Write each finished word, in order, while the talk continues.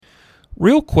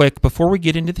Real quick, before we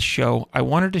get into the show, I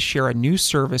wanted to share a new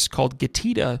service called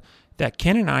Getita that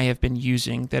Ken and I have been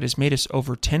using that has made us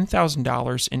over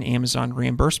 $10,000 in Amazon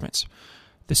reimbursements.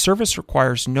 The service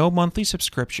requires no monthly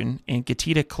subscription, and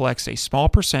Getita collects a small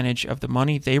percentage of the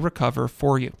money they recover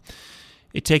for you.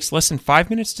 It takes less than 5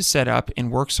 minutes to set up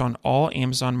and works on all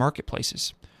Amazon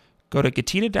marketplaces. Go to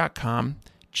Getita.com,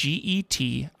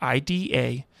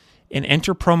 Getida, and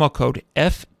enter promo code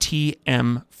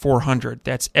FTM400.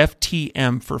 That's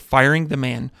FTM for Firing the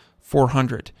Man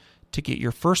 400 to get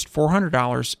your first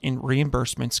 $400 in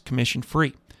reimbursements commission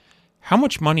free. How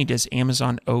much money does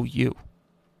Amazon owe you?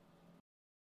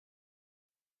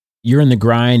 You're in the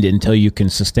grind until you can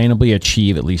sustainably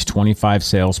achieve at least 25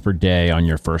 sales per day on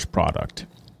your first product.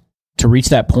 To reach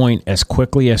that point as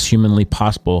quickly as humanly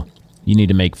possible, you need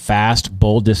to make fast,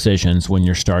 bold decisions when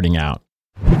you're starting out.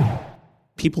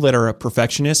 People that are a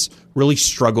perfectionist really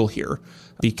struggle here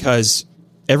because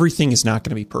everything is not going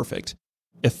to be perfect.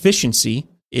 Efficiency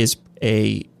is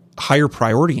a higher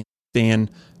priority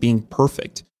than being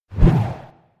perfect.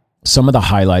 Some of the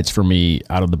highlights for me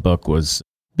out of the book was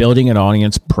building an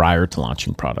audience prior to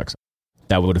launching products.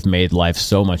 That would have made life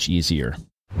so much easier.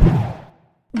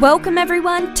 Welcome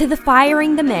everyone to the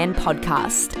Firing the Man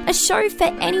podcast, a show for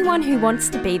anyone who wants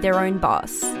to be their own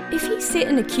boss. If you sit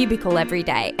in a cubicle every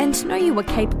day and know you are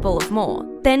capable of more,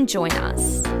 then join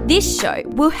us. This show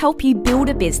will help you build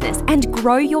a business and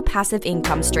grow your passive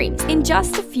income streams in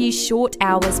just a few short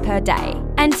hours per day.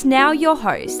 And now your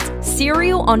hosts,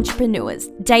 serial entrepreneurs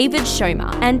David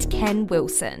Schomer and Ken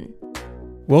Wilson.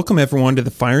 Welcome, everyone, to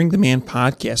the Firing the Man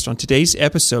podcast. On today's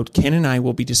episode, Ken and I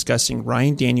will be discussing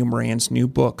Ryan Daniel Moran's new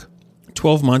book,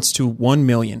 12 Months to 1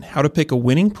 Million, How to Pick a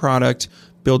Winning Product,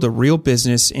 Build a Real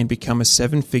Business, and Become a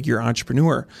Seven-Figure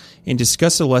Entrepreneur, and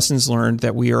discuss the lessons learned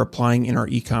that we are applying in our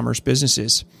e-commerce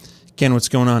businesses. Ken, what's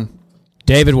going on?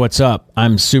 David, what's up?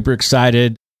 I'm super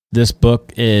excited. This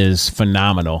book is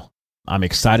phenomenal. I'm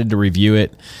excited to review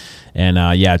it and,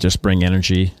 just bring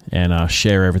energy and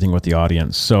share everything with the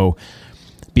audience. So,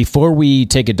 before we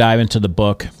take a dive into the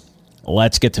book,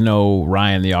 let's get to know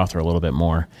Ryan, the author, a little bit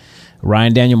more.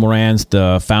 Ryan Daniel Moran's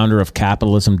the founder of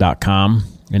Capitalism.com,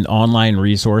 an online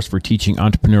resource for teaching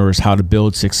entrepreneurs how to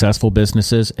build successful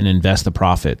businesses and invest the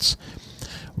profits.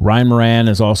 Ryan Moran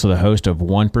is also the host of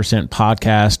 1%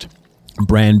 Podcast,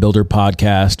 Brand Builder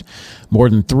Podcast. More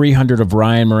than 300 of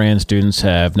Ryan Moran's students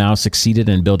have now succeeded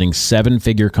in building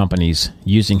seven-figure companies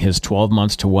using his 12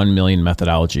 months to 1 million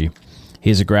methodology.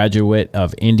 He's a graduate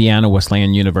of Indiana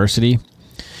Wesleyan University,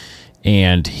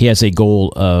 and he has a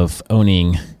goal of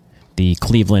owning the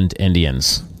Cleveland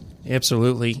Indians.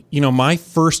 Absolutely. You know, my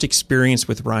first experience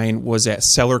with Ryan was at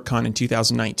SellerCon in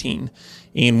 2019,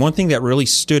 and one thing that really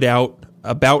stood out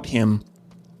about him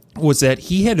was that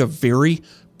he had a very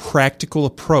practical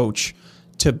approach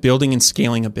to building and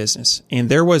scaling a business. And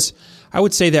there was, I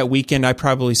would say that weekend, I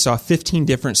probably saw 15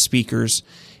 different speakers,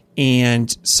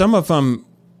 and some of them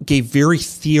gave very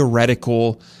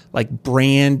theoretical, like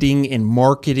branding and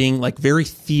marketing, like very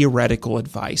theoretical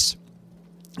advice.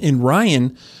 And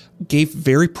Ryan gave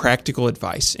very practical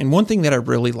advice. And one thing that I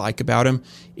really like about him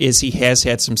is he has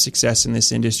had some success in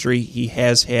this industry. He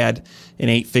has had an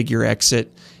 8-figure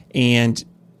exit, and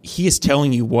he is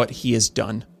telling you what he has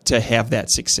done to have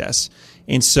that success.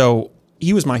 And so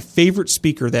he was my favorite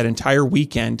speaker that entire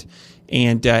weekend.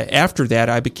 And after that,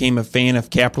 I became a fan of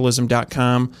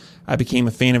Capitalism.com. I became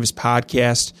a fan of his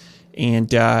podcast,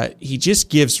 and he just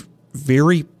gives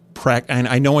very and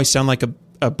I know I sound like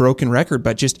a broken record,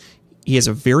 but just he has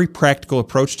a very practical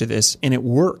approach to this, and it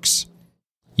works.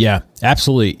 Yeah,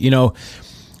 absolutely. You know,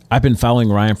 I've been following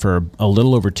Ryan for a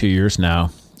little over 2 years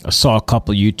now. I saw a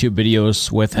couple of YouTube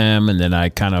videos with him, and then I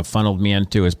kind of funneled me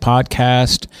into his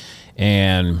podcast,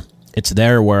 and it's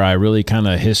there where I really kind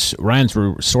of Ryan's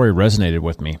story resonated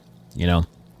with me. You know,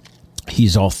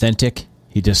 he's authentic.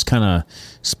 He just kind of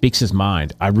speaks his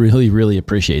mind. I really, really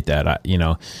appreciate that.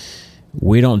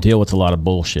 We don't deal with a lot of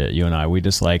bullshit, you and I. We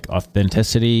just like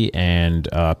authenticity and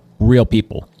real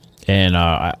people. And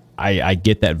I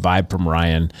get that vibe from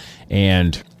Ryan.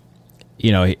 And,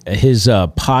 you know, his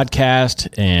podcast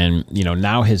and, you know,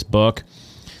 now his book,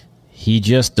 he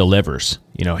just delivers.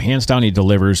 You know, hands down, he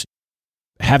delivers.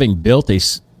 Having built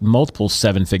multiple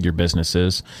seven-figure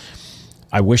businesses,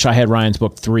 I wish I had Ryan's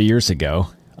book 3 years ago,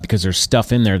 because there's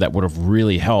stuff in there that would have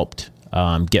really helped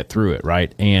get through it,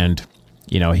 right? And,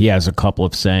 you know, he has a couple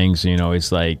of sayings, you know,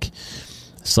 it's like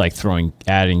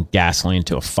adding gasoline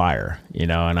to a fire, you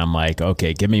know, and I'm like,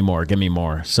 okay, give me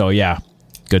more. So yeah,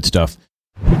 good stuff.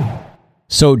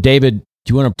 So David,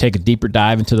 do you want to take a deeper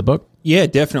dive into the book? Yeah,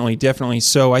 definitely.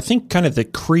 So I think kind of the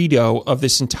credo of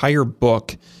this entire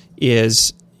book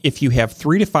is if you have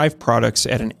 3 to 5 products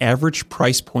at an average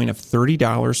price point of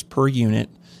 $30 per unit,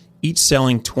 each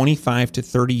selling 25 to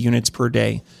 30 units per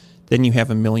day, then you have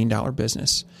 $1 million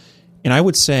business. And I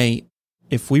would say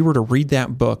if we were to read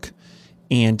that book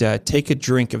and take a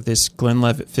drink of this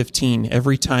Glenlivet 15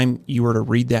 every time you were to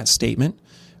read that statement,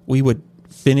 we would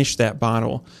finish that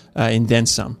bottle and then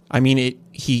some. I mean,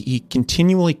 he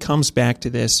continually comes back to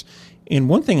this. And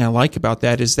one thing I like about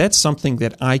that is that's something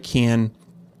that I can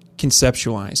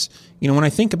conceptualize. You know, when I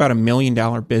think about $1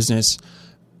 million business,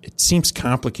 it seems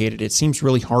complicated. It seems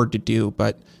really hard to do.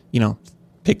 But, you know,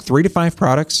 pick 3 to 5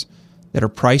 products that are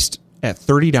priced at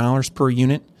 $30 per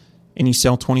unit, and you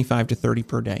sell 25 to 30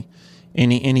 per day.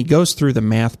 And he goes through the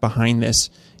math behind this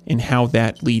and how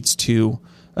that leads to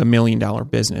 $1 million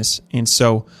business. And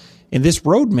so, and this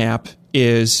roadmap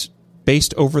is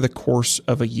based over the course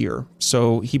of a year.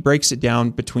 So he breaks it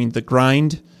down between the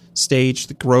grind stage,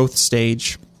 the growth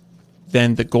stage,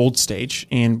 then the gold stage.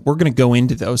 And we're going to go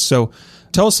into those. So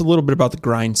tell us a little bit about the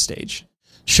grind stage.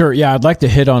 Sure. Yeah, I'd like to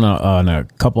hit on a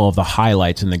couple of the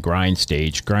highlights in the grind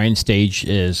stage. Grind stage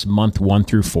is month 1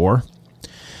 through 4.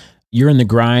 You're in the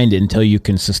grind until you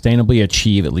can sustainably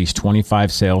achieve at least 25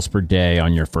 sales per day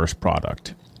on your first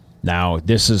product. Now,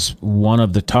 this is one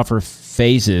of the tougher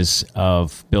phases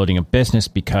of building a business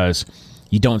because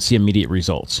you don't see immediate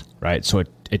results, right? So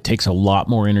it takes a lot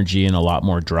more energy and a lot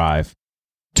more drive.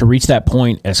 To reach that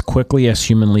point as quickly as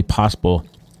humanly possible,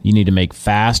 you need to make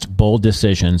fast, bold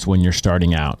decisions when you're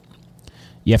starting out.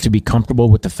 You have to be comfortable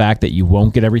with the fact that you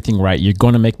won't get everything right. You're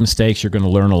going to make mistakes. You're going to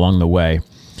learn along the way.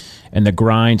 And the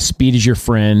grind, speed is your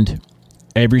friend.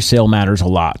 Every sale matters a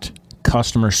lot.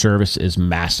 Customer service is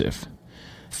massive.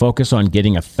 Focus on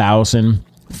getting 1,000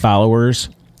 followers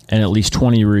and at least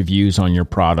 20 reviews on your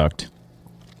product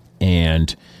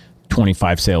and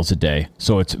 25 sales a day.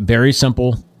 So it's very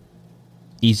simple,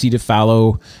 easy to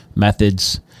follow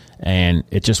methods, and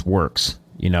it just works.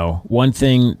 You know, one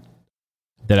thing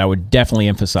that I would definitely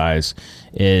emphasize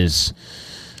is,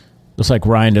 just like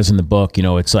Ryan does in the book, you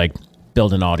know, it's like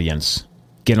build an audience,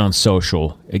 get on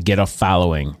social, get a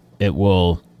following. It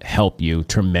will help you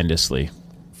tremendously.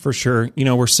 For sure. You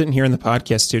know, we're sitting here in the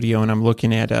podcast studio and I'm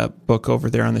looking at a book over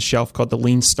there on the shelf called The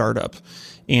Lean Startup.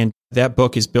 And that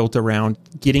book is built around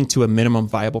getting to a minimum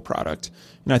viable product.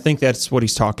 And I think that's what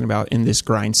he's talking about in this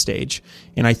grind stage.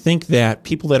 And I think that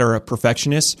people that are a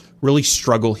perfectionist really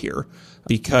struggle here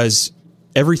because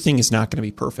everything is not going to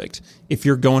be perfect. If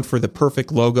you're going for the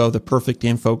perfect logo, the perfect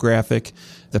infographic,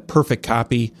 the perfect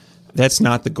copy, that's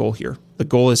not the goal here. The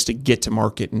goal is to get to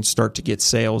market and start to get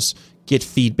sales, get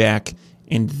feedback,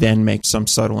 and then make some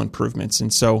subtle improvements.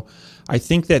 And so I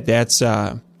think that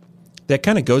that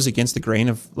kind of goes against the grain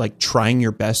of like trying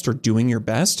your best or doing your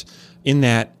best, in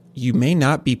that you may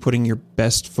not be putting your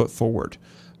best foot forward.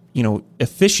 You know,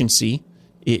 efficiency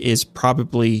is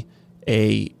probably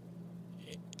a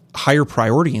higher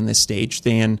priority in this stage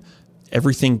than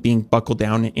everything being buckled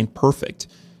down and perfect.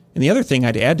 And the other thing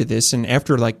I'd add to this, and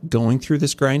after like going through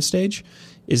this grind stage,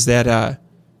 is that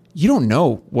you don't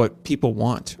know what people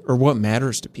want or what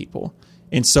matters to people.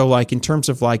 And so like in terms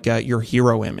of like your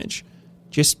hero image,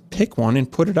 just pick one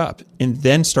and put it up and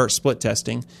then start split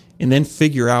testing and then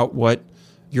figure out what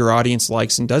your audience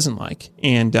likes and doesn't like.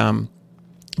 And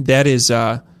that is,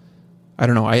 I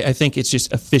don't know, I think it's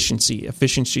just efficiency.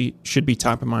 Efficiency should be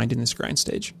top of mind in this grind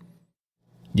stage.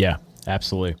 Yeah,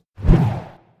 absolutely.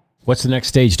 What's the next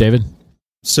stage, David?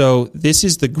 So this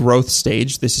is the growth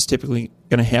stage. This is typically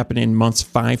going to happen in months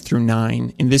 5 through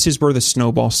 9. And this is where the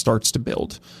snowball starts to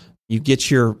build. You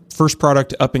get your first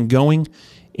product up and going,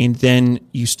 and then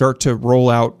you start to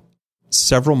roll out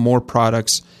several more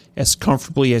products as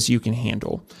comfortably as you can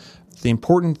handle. The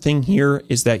important thing here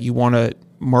is that you want to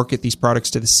market these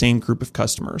products to the same group of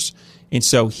customers. And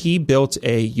so he built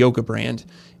a yoga brand.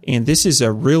 And this is I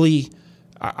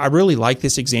really like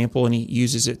this example, and he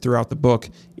uses it throughout the book,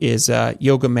 is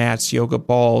yoga mats, yoga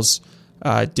balls,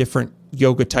 different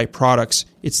yoga type products.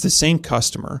 It's the same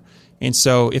customer. And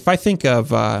so if I think of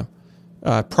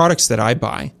products that I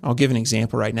buy, I'll give an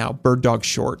example right now, Bird Dog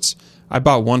shorts. I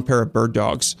bought one pair of Bird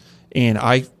Dogs, and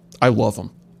I love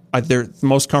them. They're the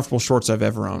most comfortable shorts I've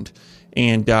ever owned.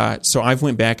 And so I've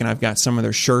went back and I've got some of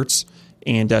their shirts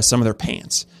and some of their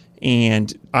pants.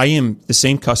 And I am the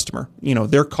same customer. You know,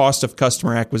 their cost of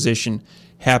customer acquisition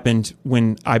happened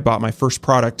when I bought my first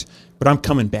product, but I'm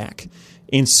coming back.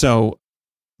 And so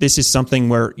this is something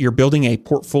where you're building a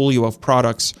portfolio of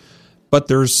products, but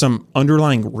there's some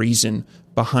underlying reason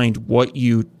behind what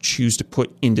you choose to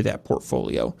put into that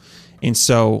portfolio. And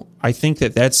so I think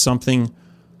that that's something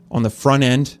on the front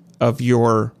end of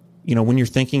your when you're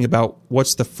thinking about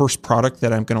what's the first product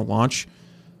that I'm going to launch,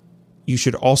 you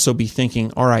should also be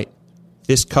thinking, all right,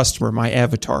 this customer, my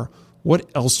avatar, what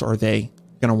else are they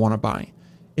going to want to buy?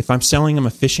 If I'm selling them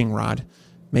a fishing rod,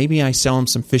 maybe I sell them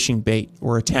some fishing bait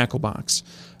or a tackle box,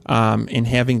 and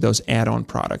having those add-on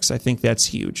products. I think that's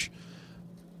huge.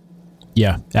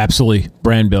 Yeah, absolutely.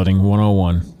 Brand building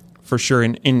 101. For sure.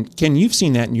 And Ken, you've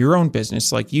seen that in your own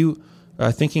business. Like you,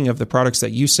 thinking of the products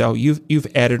that you sell, you've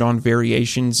added on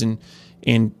variations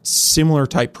and similar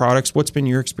type products. What's been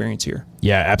your experience here?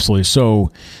 Yeah, absolutely.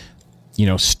 So,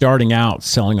 starting out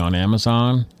selling on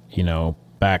Amazon,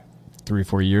 back 3 or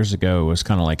 4 years ago, it was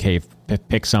kind of like, hey,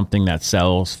 pick something that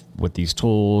sells with these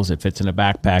tools. It fits in a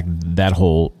backpack, that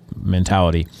whole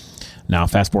mentality. Now,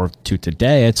 fast forward to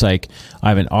today, it's like I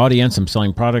have an audience I'm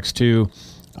selling products to.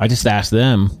 I just ask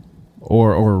them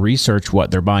or research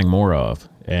what they're buying more of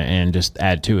and just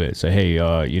add to it. Say,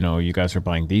 hey, you guys are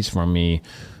buying these from me.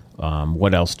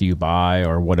 What else do you buy,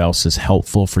 or what else is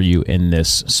helpful for you in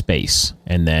this space?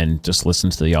 And then just listen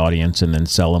to the audience and then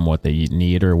sell them what they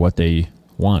need or what they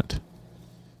want.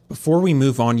 Before we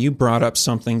move on, you brought up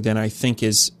something that I think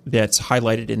that's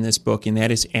highlighted in this book, and that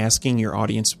is asking your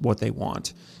audience what they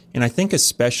want. And I think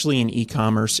especially in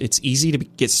e-commerce, it's easy to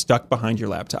get stuck behind your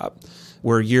laptop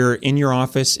where you're in your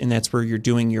office and that's where you're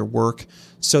doing your work.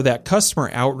 So that customer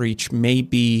outreach may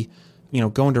be,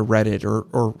 going to Reddit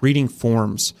or reading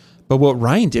forums. But what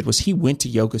Ryan did was he went to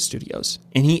yoga studios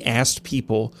and he asked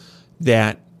people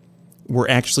that were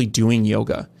actually doing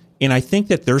yoga. And I think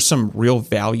that there's some real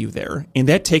value there. And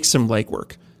that takes some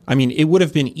legwork. I mean, it would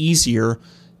have been easier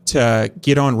to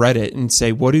get on Reddit and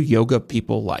say, what do yoga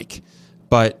people like?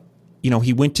 But,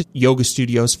 he went to yoga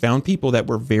studios, found people that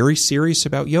were very serious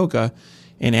about yoga,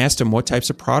 and asked them what types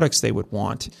of products they would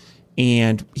want.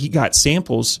 And he got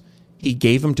samples. He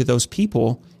gave them to those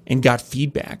people and got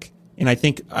feedback. And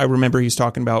I remember he was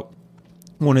talking about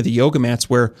one of the yoga mats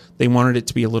where they wanted it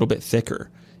to be a little bit thicker.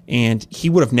 And he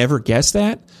would have never guessed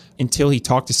that until he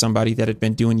talked to somebody that had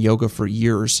been doing yoga for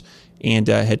years and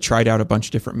had tried out a bunch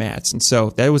of different mats. And so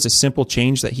that was a simple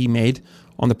change that he made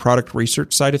on the product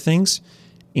research side of things.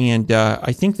 And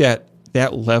I think that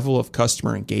level of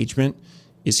customer engagement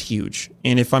is huge.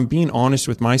 And if I'm being honest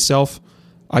with myself,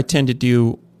 I tend to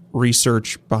do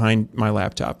research behind my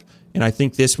laptop. And I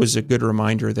think this was a good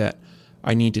reminder that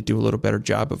I need to do a little better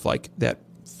job of like that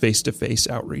face-to-face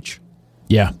outreach.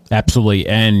 Yeah, absolutely.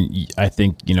 And I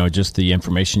think, just the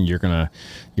information you're going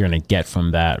to get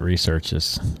from that research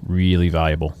is really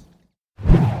valuable.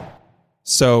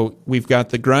 So we've got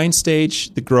the grind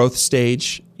stage, the growth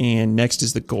stage, and next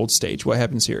is the gold stage. What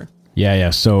happens here? Yeah.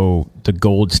 So the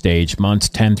gold stage, months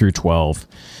 10 through 12.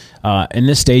 In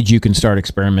this stage, you can start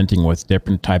experimenting with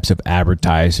different types of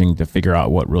advertising to figure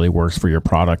out what really works for your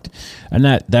product. And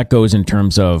that goes in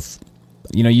terms of,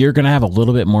 you're going to have a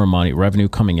little bit more revenue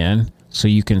coming in, so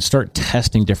you can start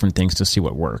testing different things to see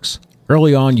what works.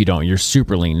 Early on, you don't. You're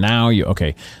super lean. Now, I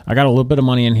got a little bit of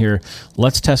money in here.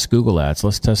 Let's test Google ads.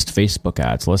 Let's test Facebook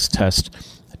ads. Let's test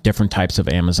different types of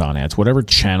Amazon ads. Whatever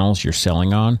channels you're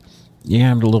selling on, you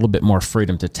have a little bit more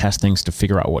freedom to test things to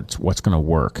figure out what's going to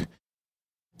work.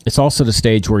 It's also the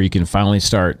stage where you can finally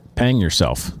start paying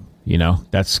yourself.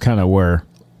 That's kind of where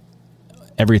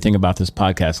everything about this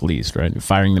podcast leads, right?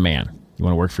 Firing the man. You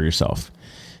want to work for yourself.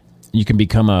 You can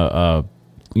become a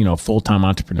full-time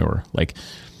entrepreneur. Like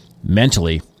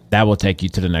mentally, that will take you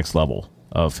to the next level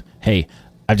of, hey,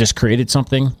 I've just created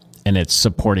something and it's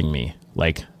supporting me.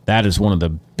 Like that is one of the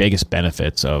biggest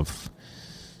benefits of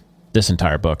this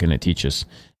entire book, and it teaches.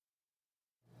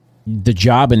 The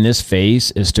job in this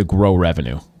phase is to grow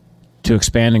revenue, to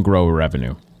expand and grow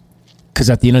revenue. Because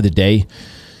at the end of the day,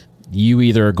 you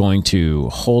either are going to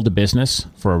hold a business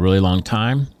for a really long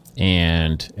time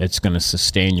and it's going to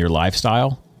sustain your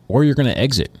lifestyle, or you're going to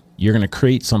exit. You're going to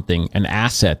create something, an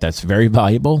asset that's very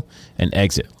valuable, and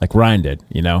exit, like Ryan did,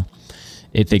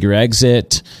 8-figure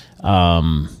exit.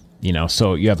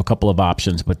 So you have a couple of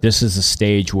options, but this is a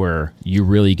stage where you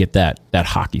really get that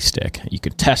hockey stick. You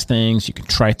can test things, you can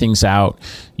try things out,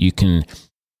 you can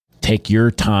take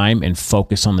your time and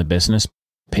focus on the business,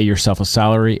 pay yourself a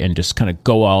salary, and just kind of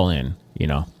go all in.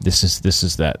 This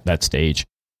is that stage.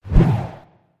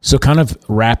 So kind of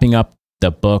wrapping up the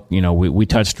book, we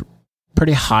touched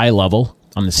pretty high level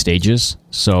on the stages.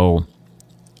 So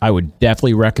I would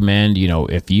definitely recommend,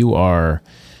 if you are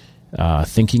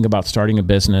thinking about starting a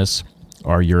business,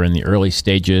 or you're in the early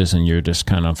stages and you're just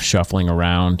kind of shuffling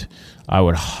around, I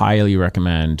would highly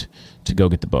recommend to go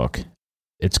get the book.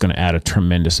 It's going to add a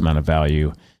tremendous amount of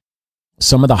value.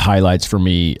 Some of the highlights for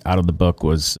me out of the book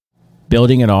was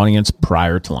building an audience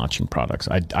prior to launching products.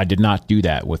 I did not do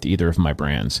that with either of my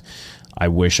brands. I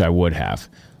wish I would have.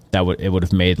 It would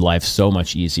have made life so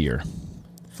much easier.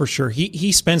 For sure.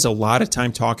 He spends a lot of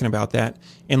time talking about that.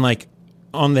 And like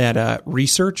on that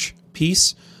research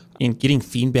piece and getting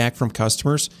feedback from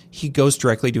customers, he goes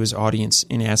directly to his audience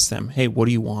and asks them, hey, what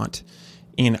do you want?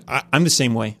 And I'm the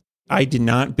same way. I did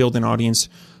not build an audience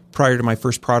prior to my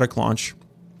first product launch.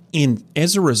 And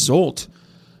as a result,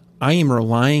 I am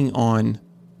relying on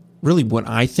really what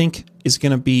I think is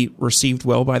going to be received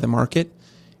well by the market.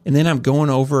 And then I'm going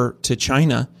over to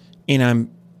China and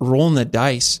I'm rolling the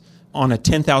dice on a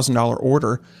 $10,000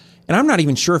 order. And I'm not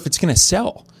even sure if it's going to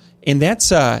sell. And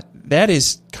that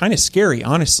is kind of scary,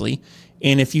 honestly.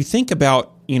 And if you think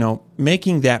about,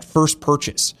 making that first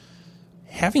purchase,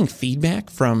 having feedback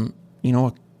from,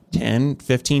 10,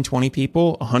 15, 20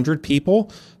 people, 100 people,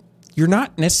 you're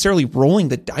not necessarily rolling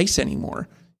the dice anymore.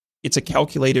 It's a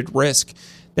calculated risk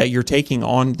that you're taking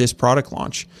on this product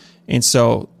launch. And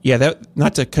so, that,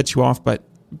 not to cut you off, but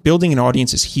building an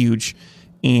audience is huge.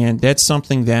 And that's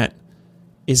something that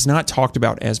is not talked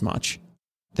about as much.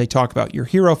 They talk about your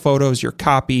hero photos, your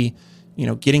copy,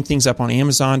 getting things up on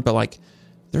Amazon. But like,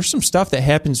 there's some stuff that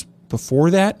happens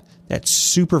before that that's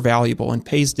super valuable and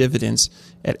pays dividends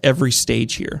at every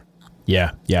stage here.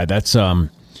 Yeah. That's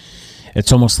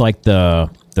it's almost like the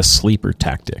sleeper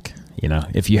tactic.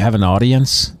 If you have an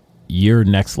audience, you're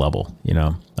next level.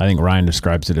 I think Ryan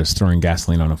describes it as throwing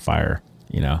gasoline on a fire.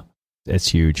 It's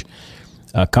huge.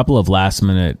 A couple of last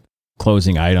minute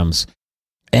closing items,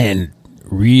 and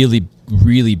really,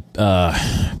 really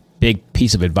big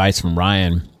piece of advice from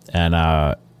Ryan.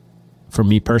 And for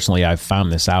me personally, I've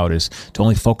found this out, is to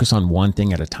only focus on one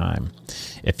thing at a time.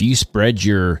 If you spread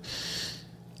your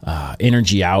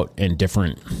energy out in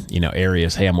different,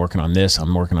 areas. Hey, I'm working on this.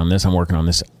 I'm working on this. I'm working on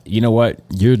this. You know what?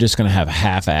 You're just going to have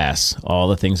half-ass. All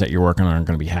the things that you're working on are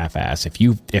going to be half-ass. If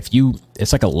you,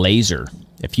 it's like a laser.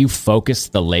 If you focus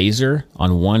the laser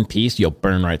on one piece, you'll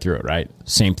burn right through it. Right?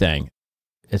 Same thing.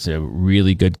 It's a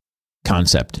really good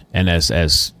concept. And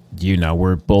as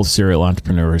we're both serial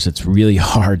entrepreneurs. It's really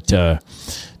hard to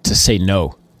say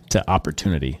no to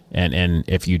opportunity. And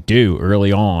if you do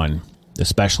early on,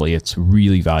 especially, it's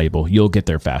really valuable. You'll get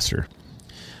there faster.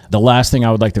 The last thing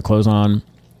I would like to close on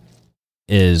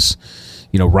is,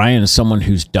 Ryan is someone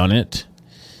who's done it.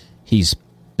 He's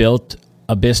built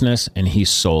a business and he's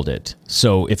sold it.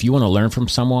 So if you want to learn from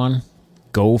someone,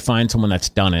 go find someone that's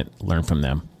done it, learn from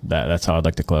them. That's how I'd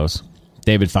like to close.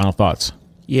 David, final thoughts?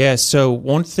 Yeah, so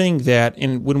one thing that,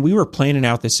 and when we were planning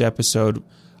out this episode,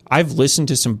 I've listened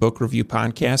to some book review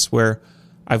podcasts where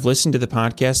I've listened to the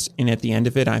podcast, and at the end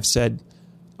of it, I've said,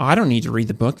 I don't need to read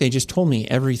the book. They just told me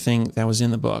everything that was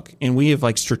in the book. And we have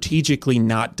strategically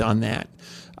not done that,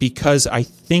 because I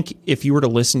think if you were to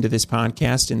listen to this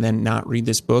podcast and then not read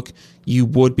this book, you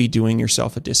would be doing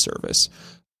yourself a disservice.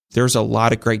 There's a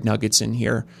lot of great nuggets in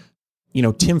here.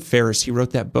 Tim Ferriss, he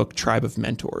wrote that book, Tribe of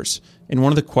Mentors. And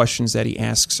one of the questions that he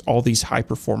asks all these high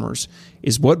performers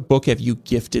is, what book have you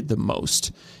gifted the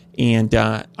most? And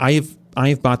I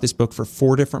have bought this book for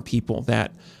 4 different people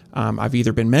that I've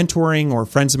either been mentoring or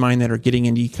friends of mine that are getting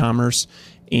into e-commerce.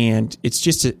 And it's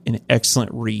just an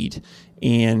excellent read.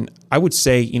 And I would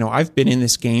say, I've been in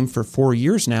this game for 4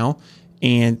 years now,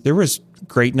 and there was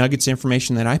great nuggets of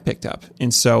information that I picked up.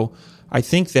 And so I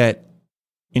think that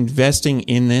investing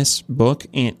in this book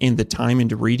and in the time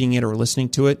into reading it or listening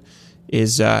to it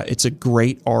is it's a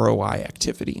great ROI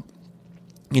activity.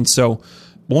 And so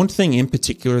one thing in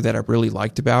particular that I really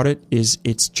liked about it is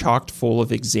it's chocked full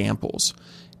of examples.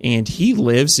 And he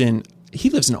lives in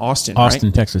Austin,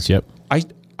 right? Texas, yep.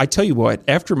 I tell you what,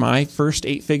 after my first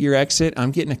 8-figure exit,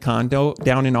 I'm getting a condo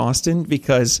down in Austin,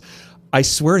 because I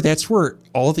swear that's where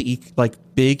all the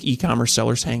big e-commerce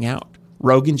sellers hang out.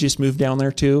 Rogan just moved down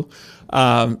there too.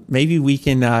 Maybe we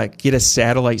can get a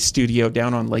satellite studio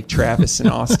down on Lake Travis in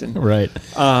Austin. Right.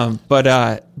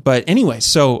 But anyway,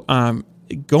 so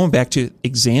going back to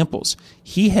examples,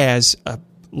 he has a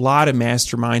lot of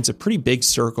masterminds, a pretty big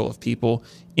circle of people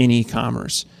in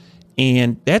e-commerce.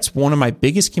 And that's one of my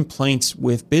biggest complaints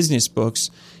with business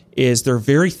books, is they're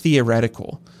very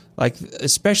theoretical.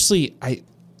 Especially,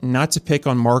 not to pick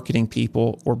on marketing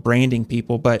people or branding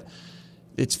people, but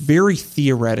it's very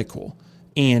theoretical.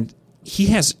 And he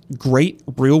has great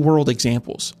real-world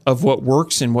examples of what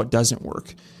works and what doesn't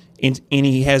work. And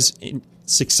he has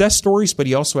success stories, but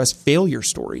he also has failure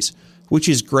stories, which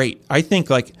is great. I think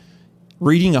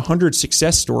reading 100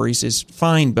 success stories is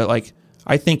fine, but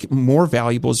I think more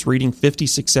valuable is reading 50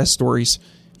 success stories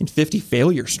and 50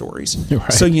 failure stories.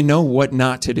 Right. So you know what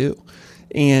not to do.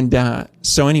 And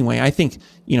so anyway, I think,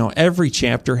 every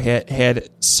chapter had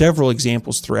several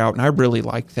examples throughout, and I really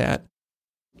liked that.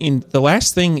 And the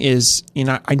last thing is,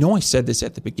 I know I said this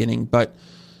at the beginning, but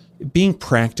being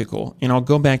practical. And I'll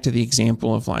go back to the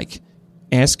example of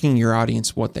asking your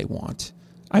audience what they want.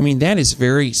 I mean, that is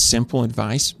very simple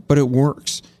advice, but it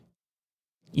works.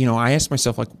 I asked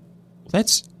myself,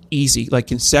 that's easy.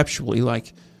 Conceptually,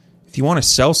 if you want to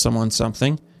sell someone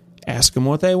something, ask them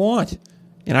what they want.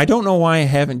 And I don't know why I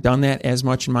haven't done that as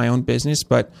much in my own business,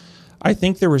 but I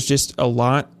think there was just a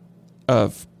lot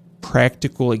of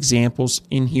practical examples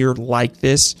in here like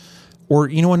this. Or,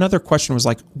 another question was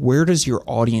where does your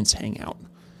audience hang out?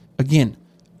 Again,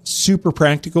 super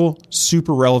practical,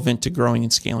 super relevant to growing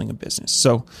and scaling a business.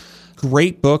 So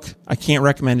great book. I can't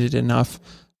recommend it enough.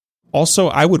 Also,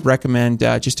 I would recommend,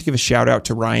 just to give a shout out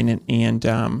to Ryan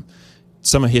and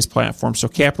some of his platforms. So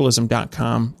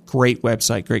capitalism.com, great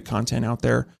website, great content out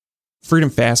there.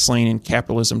 Freedom Fastlane and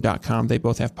capitalism.com, they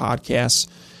both have podcasts.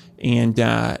 And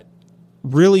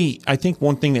really, I think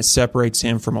one thing that separates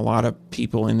him from a lot of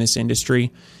people in this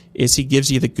industry is he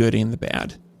gives you the good and the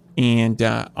bad. And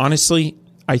honestly,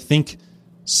 I think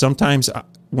sometimes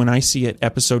when I see an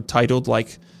episode titled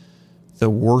the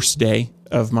worst day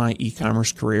of my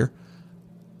e-commerce career,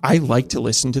 I like to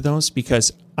listen to those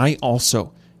because I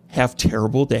also have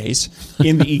terrible days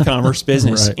in the e-commerce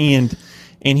business. Right.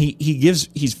 And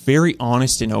he's very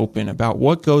honest and open about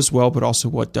what goes well, but also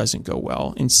what doesn't go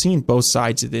well. And seeing both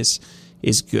sides of this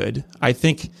is good. I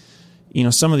think,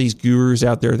 some of these gurus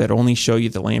out there that only show you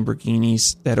the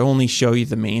Lamborghinis, that only show you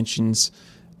the mansions,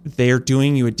 they're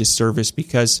doing you a disservice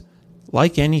because,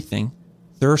 like anything,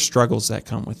 there are struggles that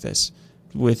come with this,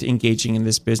 with engaging in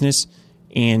this business,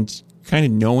 and kind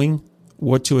of knowing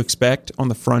what to expect on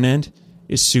the front end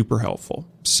is super helpful.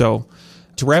 So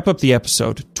to wrap up the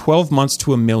episode, 12 months to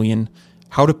 $1 million,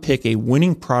 how to pick a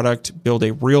winning product, build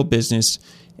a real business,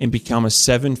 and become a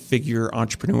 7-figure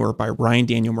entrepreneur by Ryan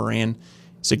Daniel Moran.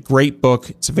 It's a great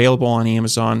book. It's available on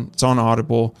Amazon. It's on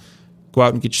Audible. Go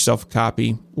out and get yourself a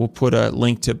copy. We'll put a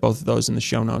link to both of those in the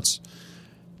show notes.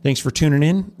 Thanks for tuning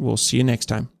in. We'll see you next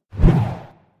time.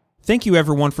 Thank you,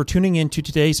 everyone, for tuning in to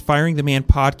today's Firing the Man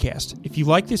podcast. If you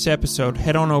like this episode,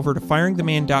 head on over to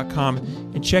firingtheman.com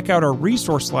and check out our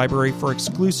resource library for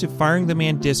exclusive Firing the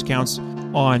Man discounts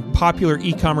on popular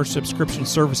e-commerce subscription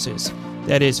services.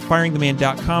 That is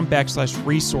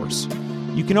firingtheman.com/resource.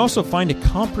 You can also find a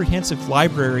comprehensive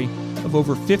library of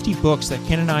over 50 books that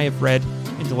Ken and I have read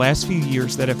in the last few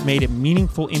years that have made a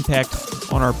meaningful impact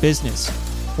on our business.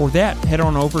 For that, head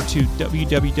on over to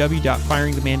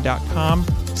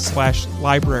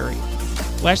www.firingtheman.com/library.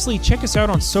 Lastly, check us out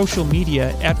on social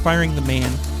media at Firing the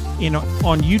Man and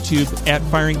on YouTube at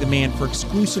Firing the Man for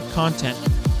exclusive content.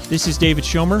 This is David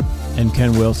Schomer. And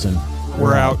Ken Wilson.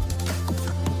 We're out.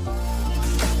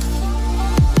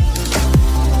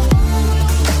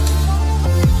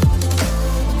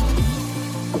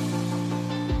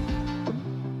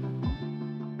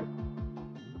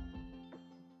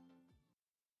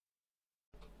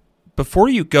 Before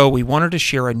you go, we wanted to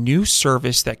share a new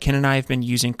service that Ken and I have been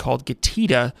using called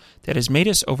Getita that has made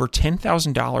us over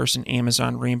 $10,000 in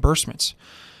Amazon reimbursements.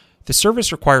 The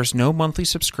service requires no monthly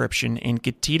subscription, and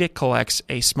Getita collects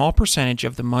a small percentage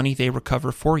of the money they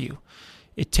recover for you.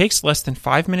 It takes less than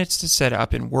 5 minutes to set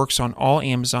up and works on all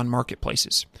Amazon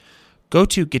marketplaces. Go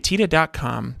to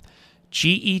Getita.com,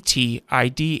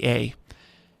 Getida.com,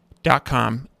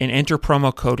 and enter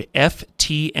promo code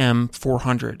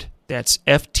FTM400. That's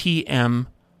FTM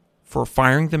for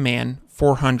Firing the Man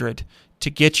 400 to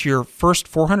get your first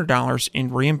 $400 in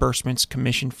reimbursements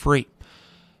commission free.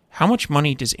 How much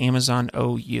money does Amazon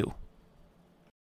owe you?